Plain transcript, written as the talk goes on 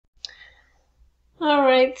All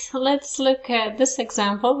right, let's look at this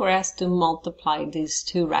example. We're asked to multiply these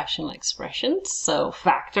two rational expressions. So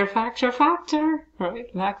factor, factor, factor, right?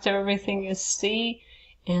 Factor everything you see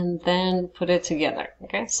and then put it together,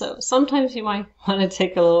 okay? So sometimes you might want to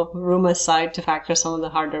take a little room aside to factor some of the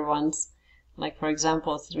harder ones. Like, for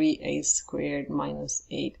example, 3a squared minus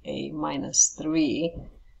 8a minus 3.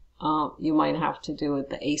 You might have to do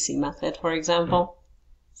it the AC method, for example.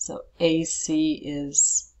 So AC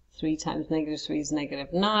is 3 times negative 3 is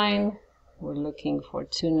negative 9. We're looking for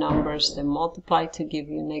two numbers that multiply to give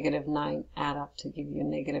you negative 9, add up to give you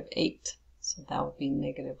negative 8. So that would be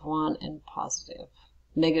negative 1 and positive.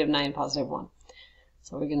 Negative 9 and positive 1.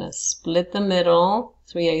 So we're going to split the middle.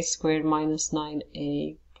 3a squared minus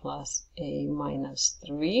 9a plus a minus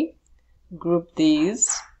 3. Group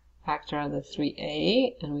these. Factor out the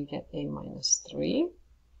 3a and we get a minus 3.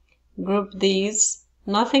 Group these.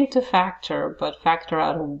 Nothing to factor, but factor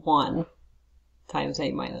out of 1 times a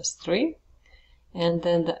minus 3. And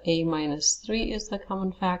then the a minus 3 is the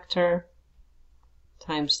common factor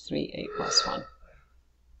times 3a plus 1.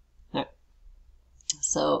 Right.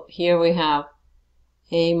 So here we have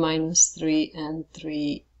a minus 3 and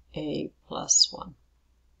 3a plus 1.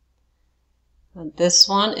 And this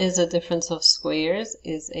one is a difference of squares,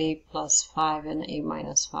 is a plus 5 and a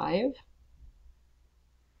minus 5.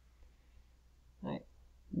 Right.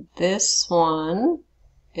 This one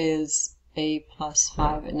is a plus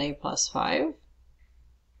 5 and a plus 5.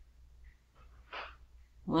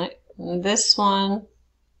 Right. And this one,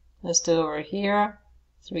 let's do over here,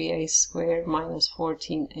 3a squared minus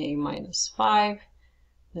 14a minus 5.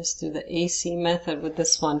 Let's do the AC method with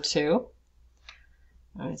this one too.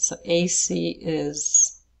 All right, so AC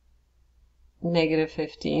is negative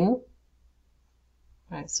 15. All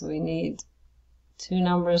right, so we need two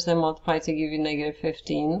numbers that multiply to give you negative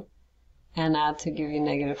 15 and add to give you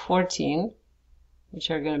negative 14,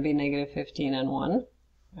 which are going to be negative 15 and 1. All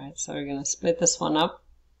right, so we're going to split this one up.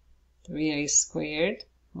 3a squared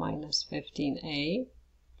minus 15a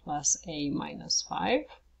plus a minus 5.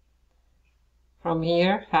 From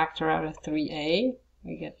here, factor out of 3a,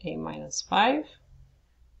 we get a minus 5.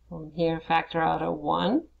 From here, factor out of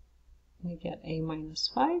 1, we get a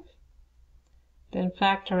minus 5. Then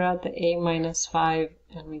factor out the a minus 5,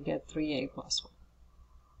 and we get 3a plus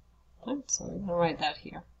 1. Right, so we're going to write that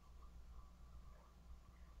here.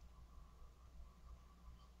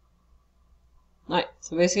 Alright,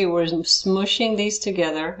 so basically we're smushing these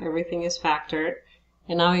together. Everything is factored.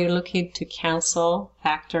 And now you're looking to cancel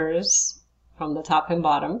factors from the top and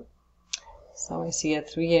bottom. So we see a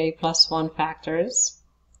 3a plus 1 factors.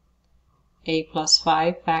 A plus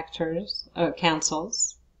 5 factors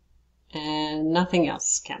cancels. And nothing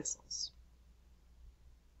else cancels.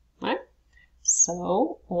 Right?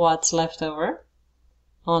 So what's left over?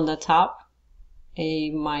 On the top, a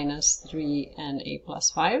minus 3 and a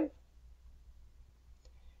plus 5.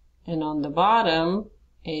 And on the bottom,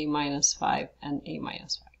 a minus 5 and a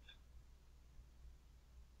minus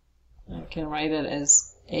 5. I can write it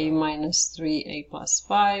as a minus 3a plus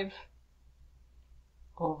 5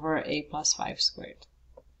 over a plus 5 squared.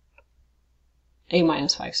 A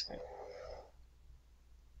minus 5 squared.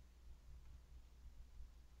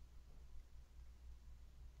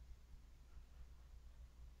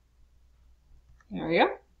 There we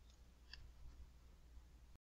go.